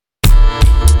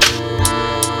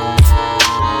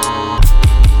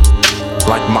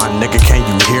Like, my nigga, can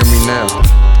you hear me now?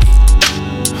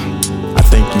 I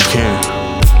think you can.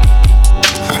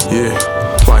 Yeah,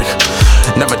 like,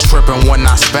 never trippin' when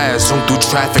I spaz, zoom through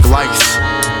traffic lights.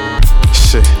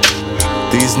 Shit,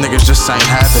 these niggas just ain't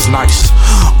half as nice.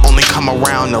 Only come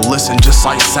around to listen just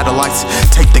like satellites.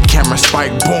 Take the camera,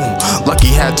 spike, boom. Lucky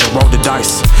had to roll the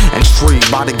dice.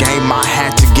 Intrigued by the game, I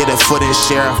had to get a foot in,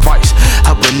 share fights.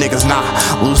 Helping niggas not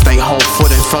lose they whole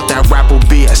foot and felt that rap would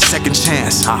be a second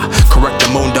chance. I correct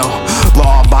the mundo,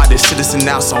 law-abiding citizen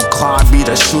now, so Clyde be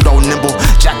the pseudo nimble.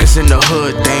 Jackets in the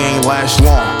hood, they ain't last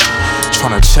long.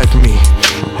 Tryna check me,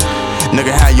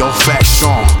 nigga had your facts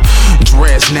strong.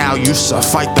 Dreads now used to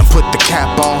fight them, put the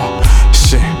cap on.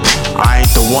 Shit, I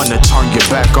ain't the one to turn your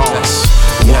back on.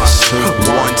 Yes, 1,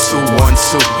 2, 1,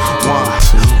 2, 1,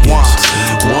 1,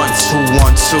 1, 2,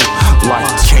 1, 2. Like,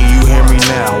 can you hear me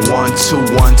now? 1, 2,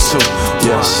 1, 2.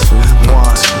 Yes, 1,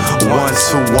 1,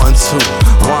 2, 1, 2.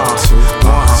 1,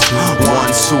 1,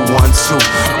 1, 2, 1, 2.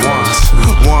 1,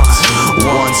 1,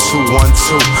 1, 2, 1,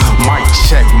 2. Mic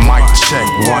check,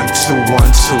 1, 2, 1,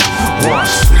 2. 1,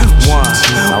 1,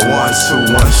 1,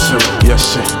 2, 1, 2. Yes,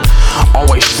 shit.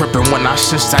 Always trippin' when I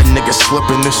sense that nigga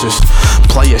slippin'. This is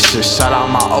player shit. Shout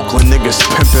out my Oakland niggas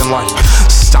pimpin'. Like,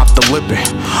 stop the lippin'.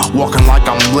 Walking like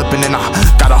I'm lippin', and I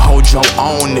gotta hold your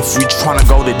own if we tryna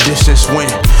go the distance. When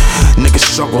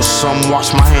niggas struggle, some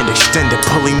watch my hand extended.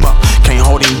 Pull him up, can't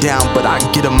hold him down, but I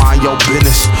get him on your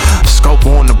business. Scope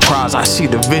on the prize, I see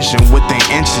the vision within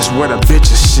inches. Where the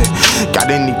bitches shit. Got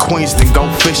any queens, then go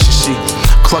fishing. She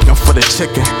clucking for the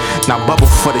chicken, now bubble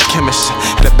for the chemist.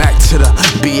 Headed back to the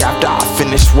B after I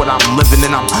finish what I'm living,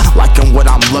 and I'm liking what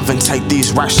I'm loving. Take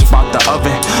these racks out the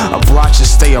oven. Obliged to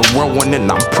stay a whirlwind,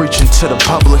 and I'm preaching to the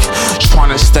public. Trying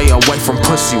to stay away from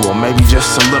pussy, well maybe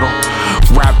just a little.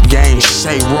 Rap game,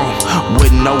 shade room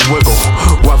with no wiggle.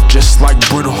 Rough just like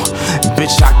brittle.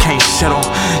 Bitch, I can't settle.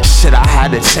 Shit, I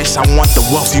had to taste. I want the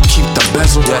wealth, you keep the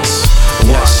bezel. Yes,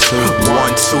 yes.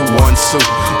 1, 2, 1, 2.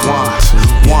 1,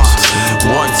 1,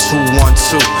 1, 2, 1,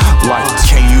 2. Like,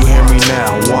 can you hear me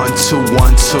now? 1, 2,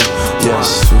 1, 2.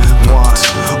 Yes. 1,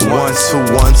 1, 2,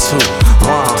 1, 2.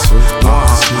 1, 1,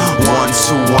 1,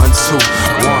 2, 1, 2.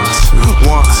 1,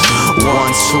 1,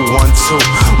 1, 2, 1, 2.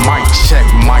 Mic check,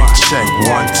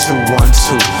 1, 2, 1,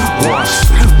 2. 1,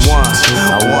 1,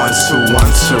 1, 2,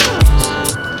 1, 2.